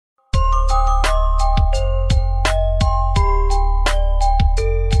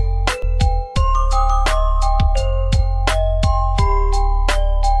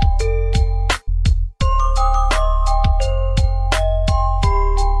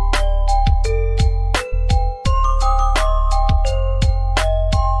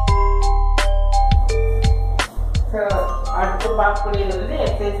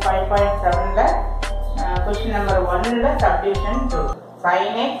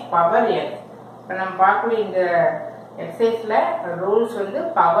Power X. இப்போ நம்ம பார்க்கக்கூடிய இந்த எக்ஸசைஸில் ரூல்ஸ் வந்து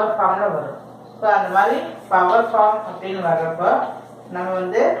பவர் ஃபார்மில் வரும். ஸோ அந்த மாதிரி பவர் ஃபார்ம் அப்படின்னு வர்றப்போ நம்ம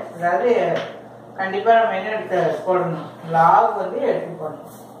வந்து அதாவது கண்டிப்பாக நம்ம என்ன எடுத்து போடணும், லாக் வந்து எடுத்து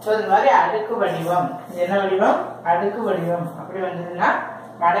போடணும். ஸோ இந்த மாதிரி அடுக்கு வடிவம், என்ன வடிவம், அடுக்கு வடிவம் அப்படி வந்ததுன்னா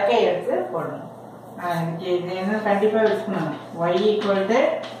மடக்கை எடுத்து போடணும். இது என்ன கண்டிப்பாக வச்சுக்கணும், y ஈக்குவல் டு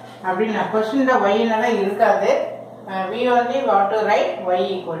அப்படின்னு கொஸ்டினில் ஒய்னால இருக்காது. we only want to write y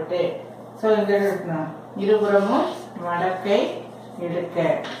equal to. So இங்கே இருக்கணும் இருபுறமும் மடக்கை எடுக்க.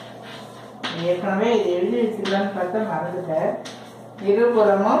 ஏற்கனவே இது எழுதி வச்சுக்கலான்னு பார்த்தா மறந்துட்டேன்.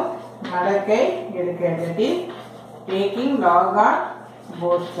 இருபுறமும் மடக்கை எடுக்க, that is taking log on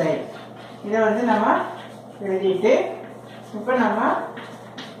both sides. இதை வந்து நம்ம எழுதிட்டு இப்போ நம்ம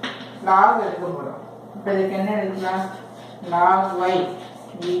லாக் எடுக்க போகிறோம். இப்போ இதுக்கு என்ன எழுதலாம், log y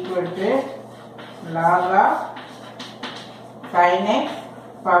equal to log of sin x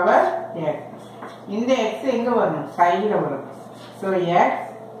power x. இந்த x எங்கே வரணும், சைடில் வரும். So x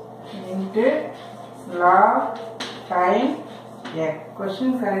into log sin x.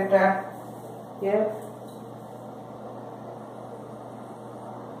 Question கரெக்டா? yes.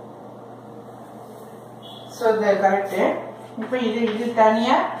 ஸோ இது கரெக்டு. இப்போ இது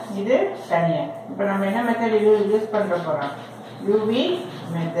தனியா, இது தனியா. இப்போ நம்ம என்ன மெத்தட் யூஸ் பண்ண போகிறோம், யூவி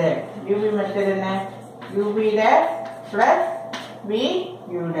மெத்தட். யூவி மெத்தட் என்ன, UV dash plus V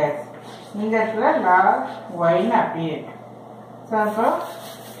you dash. இந்த இடத்துல log yன்னு அப்படியே. ஸோ அப்போ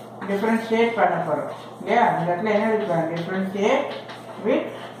டிஃப்ரென்ஷியேட் பண்ண போகிறோம் இல்லையா. இந்த இடத்துல என்ன இருக்கலாம், differentiate with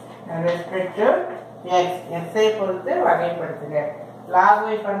respect to X. எக்ஸை பொறுத்து வகைப்படுத்துக. log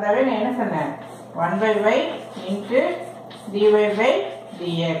y பண்ணாவே நான் என்ன சொன்னேன், 1/y into dy by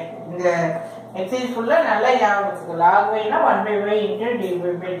dx. இந்த எக்ஸசைஸ் ஃபுல்லாக நல்லா ஞாபகம் வச்சுக்கோ. log yனா 1/y into dy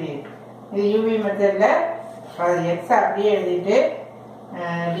by dx. இது யூவி மெத்தடில் எக்ஸ் அப்படியே எழுதிட்டு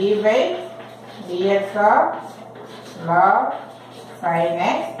dy by dx of log sin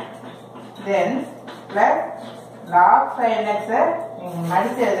x, then plus log sin x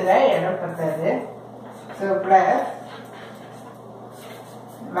மடிச்சதுல இடப்பட்டது. So plus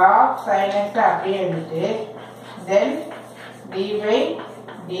log sin x அப்படியே எழுதிட்டு then dy by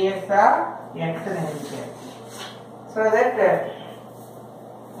dx of x எழுதிட்டு. So that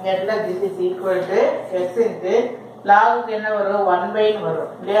this is equal to x into log என்ன வரும், 1/,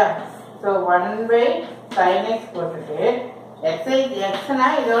 வரும் இல்லையா. So 1/sin x போட்டுட்டு எக்ஸ்னா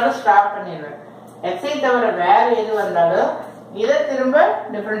இதோட stop பண்ணிடுவேன். எக்ஸை தவிர வேற எது வந்தாலும் இதை திரும்ப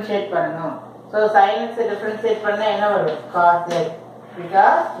டிஃபரன்ஷியேட் பண்ணணும். ஸோ sin x டிஃபரன்ஷியேட் பண்ண என்ன வரும், cos x.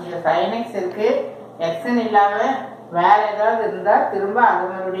 பிகாஸ் இந்த sin x இருக்கு, எக்ஸ்ன்னு இல்லாம வேற ஏதாவது இருந்தால் திரும்ப அது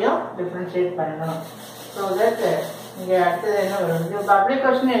மறுபடியும் டிஃபரன்ஷியேட் பண்ணணும். ஸோ தட் இங்கே அடுத்தது என்ன வரும், இது பப்ளிக்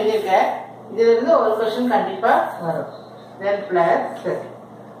கொஸ்டின் எழுதியிருக்கேன், இதுல இருந்து ஒரு கொஸ்டின் கண்டிப்பா வரும். தென் பிளஸ்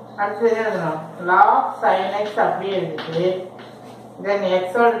அடுத்தது என்ன எழுதணும், log sin x அப்படியே எழுதிட்டு தென் x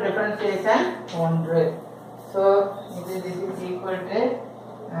ஓட டிஃபரன்சியேஷன் 1. ஸோ இது this is equal to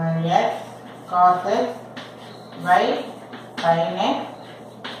x cos x by sin x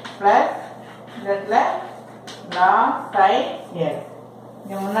plus இதுல log sin x.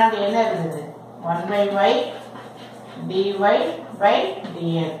 இங்க முன்னாடி என்ன இருந்தது, 1/y dy by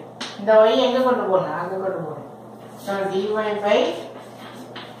dx. இந்த y எங்க கொண்டு போகணும், அங்க கொண்டு போகணும். So dy by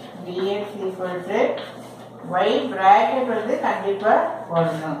dx equal to y bracket வந்து கண்டிப்பா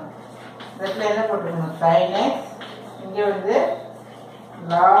போடணும். இதுல என்ன போட்டுக்கணும், sin x, இங்க வந்து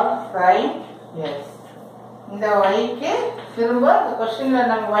log sin x. இந்த yக்கு திரும்ப இந்த கொஸ்டின்ல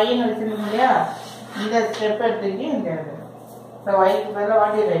நம்ம yன்னு வச்சிருக்கோம் இல்லையா, இந்த ஸ்டெப் எடுத்துக்கு இந்த எழுதணும். ஸோ yக்கு பதிலாக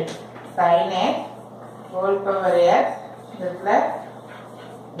வாட்டி right sin x whole power x இதுல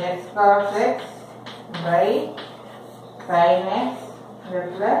x cos x by sin x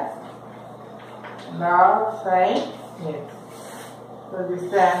இதுல log sin x. So this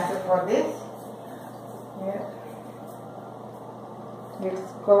is the answer for this. Here x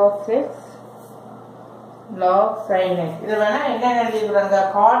cos x log sin x. இது வேணா என்ன எழுதிக்கிறாங்க,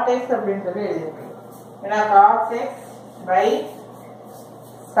 cot x அப்படின்னு சொல்லி எழுதிருக்கு. ஏன்னா cos x by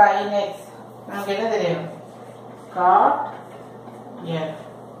sin x நமக்கு என்ன தெரியும், cot x.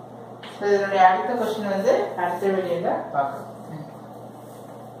 ஸோ இதனுடைய அடுத்த கொஸ்டின் வந்து அடுத்த வீடியோல பார்க்கலாம்.